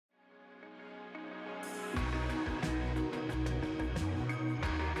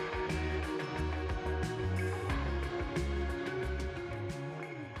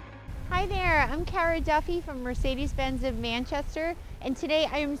Hi there, I'm Cara Duffy from Mercedes-Benz of Manchester, and today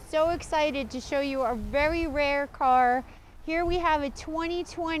I am so excited to show you a very rare car. Here we have a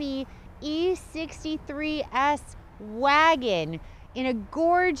 2020 E63s Wagon in a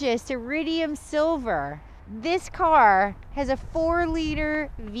gorgeous iridium silver. This car has a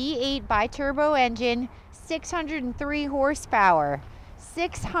 4-liter V8 bi-turbo engine, 603 horsepower,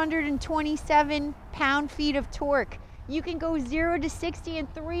 627 pound-feet of torque. You can go 0 to 60 in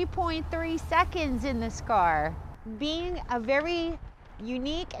 3.3 seconds in this car. Being a very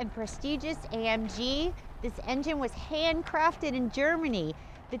unique and prestigious AMG, this engine was handcrafted in Germany.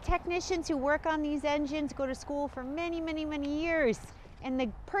 The technicians who work on these engines go to school for many, many, many years. And the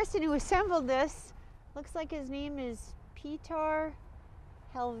person who assembled this, looks like his name is Peter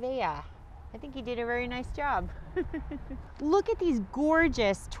Helvea. I think he did a very nice job. Look at these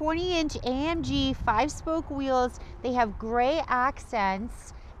gorgeous 20-inch AMG 5-spoke wheels. They have gray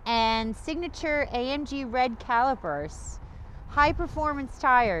accents and signature AMG red calipers. High performance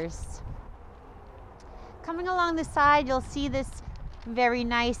tires. Coming along the side, you'll see this very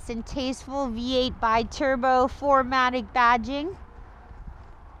nice and tasteful V8 bi-turbo 4MATIC badging.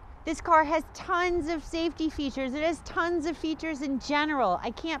 This car has tons of safety features. It has tons of features in general. I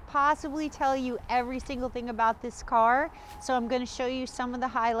can't possibly tell you every single thing about this car, so I'm going to show you some of the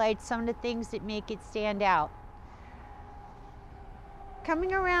highlights, some of the things that make it stand out.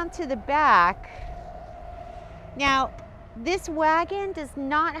 Coming around to the back, now this wagon does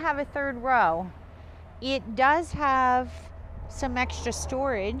not have a third row. It does have some extra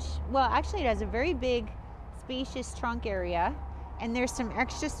storage. Well, actually it has a very big, spacious trunk area. And there's some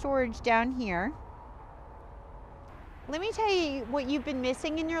extra storage down here. Let me tell you what you've been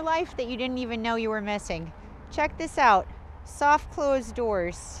missing in your life that you didn't even know you were missing. Check this out, soft closed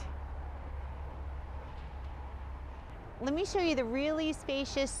doors. Let me show you the really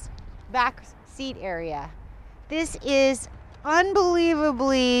spacious back seat area. This is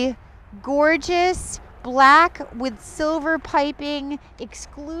unbelievably gorgeous, black with silver piping,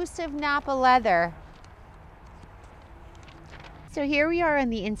 exclusive Napa leather. So here we are on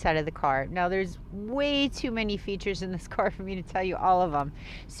the inside of the car. Now there's way too many features in this car for me to tell you all of them.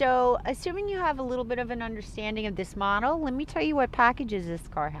 So assuming you have a little bit of an understanding of this model, let me tell you what packages this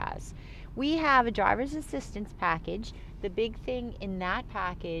car has. We have a driver's assistance package. The big thing in that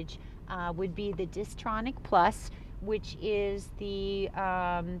package would be the Distronic Plus, which is the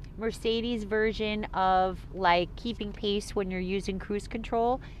Mercedes version of like keeping pace when you're using cruise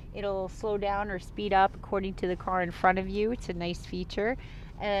control. It'll slow down or speed up according to the car in front of you. It's a nice feature.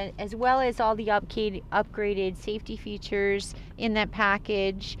 As well as all the upgraded safety features in that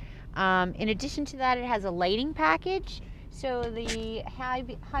package. In addition to that, it has a lighting package. So the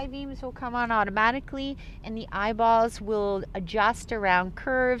high beams will come on automatically, and the eyeballs will adjust around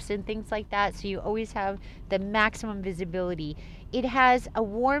curves and things like that, so you always have the maximum visibility. It has a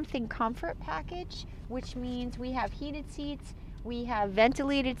warmth and comfort package, which means we have heated seats, we have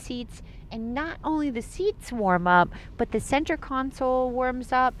ventilated seats, and not only the seats warm up, but the center console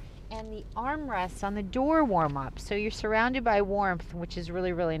warms up and the armrests on the door warm up. So you're surrounded by warmth, which is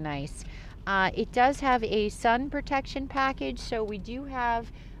really, really nice. It does have a sun protection package, so we do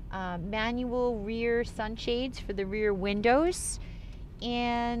have manual rear sunshades for the rear windows,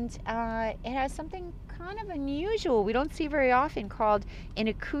 and it has something kind of unusual we don't see very often called an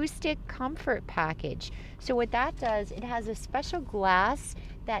acoustic comfort package. So what that does, it has a special glass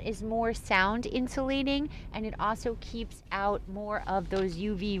that is more sound insulating, and it also keeps out more of those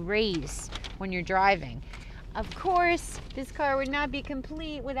UV rays when you're driving. Of course, this car would not be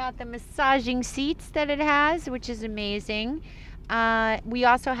complete without the massaging seats that it has, which is amazing. We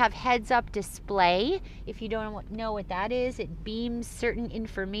also have heads-up display. If you don't know what that is, it beams certain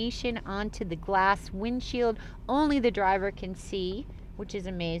information onto the glass windshield. Only the driver can see, which is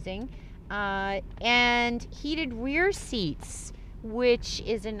amazing. And heated rear seats, which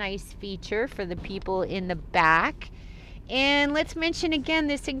is a nice feature for the people in the back. And let's mention again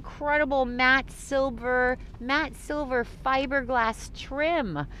this incredible matte silver fiberglass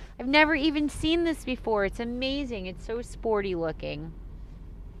trim. I've never even seen this before. It's amazing. It's so sporty looking.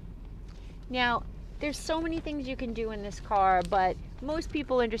 Now, there's so many things you can do in this car, but most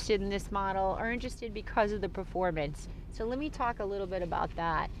people interested in this model are interested because of the performance. So let me talk a little bit about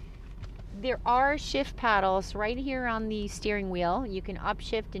that. There are shift paddles right here on the steering wheel. You can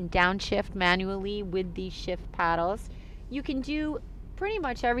upshift and downshift manually with these shift paddles. You can do pretty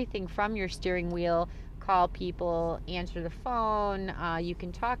much everything from your steering wheel call people, answer the phone. You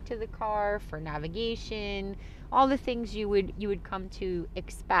can talk to the car for navigation, all the things you would come to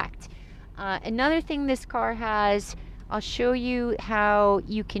expect. Another thing this car has, I'll show you how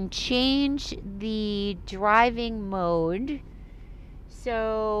you can change the driving mode.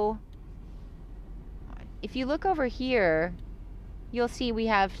 So if you look over here, you'll see we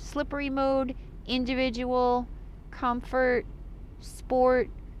have slippery mode, individual, comfort, sport,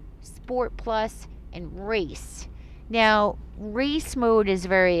 sport plus, and race. Now, race mode is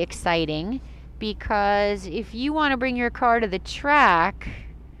very exciting because if you want to bring your car to the track,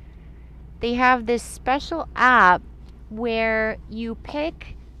 they have this special app where you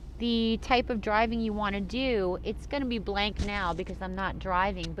pick the type of driving you want to do. It's going to be blank now because I'm not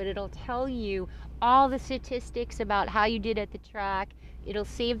driving, but it'll tell you all the statistics about how you did at the track. It'll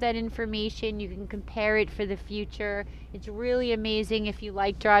save that information. You can compare it for the future. It's really amazing if you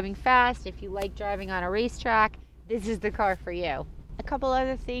like driving fast, if you like driving on a racetrack. This is the car for you. A couple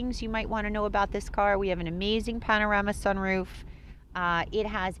other things you might want to know about this car. We have an amazing panorama sunroof. It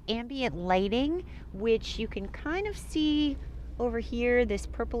has ambient lighting, which you can kind of see over here, this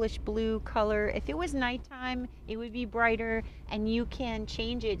purplish blue color. If it was nighttime, it would be brighter, and you can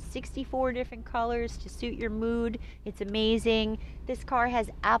change it 64 different colors to suit your mood. It's amazing. This car has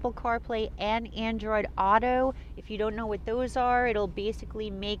Apple CarPlay and Android Auto. If you don't know what those are, it'll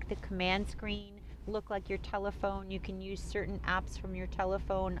basically make the command screen look like your telephone. You can use certain apps from your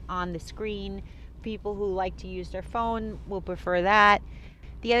telephone on the screen. People who like to use their phone will prefer that.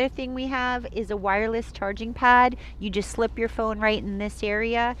 The other thing we have is a wireless charging pad. You just slip your phone right in this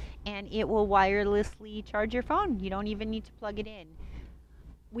area and it will wirelessly charge your phone. You don't even need to plug it in.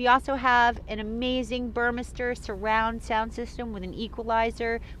 We also have an amazing Burmester surround sound system with an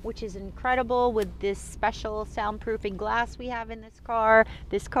equalizer, which is incredible with this special soundproofing glass we have in this car.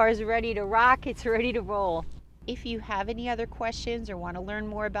 This car is ready to rock. It's ready to roll. If you have any other questions or want to learn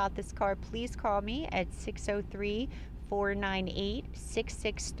more about this car, please call me at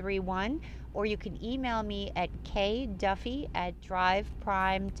 603-498-6631, or you can email me at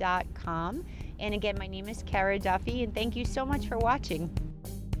kduffy@driveprime.com. And again, my name is Kara Duffy, and thank you so much for watching.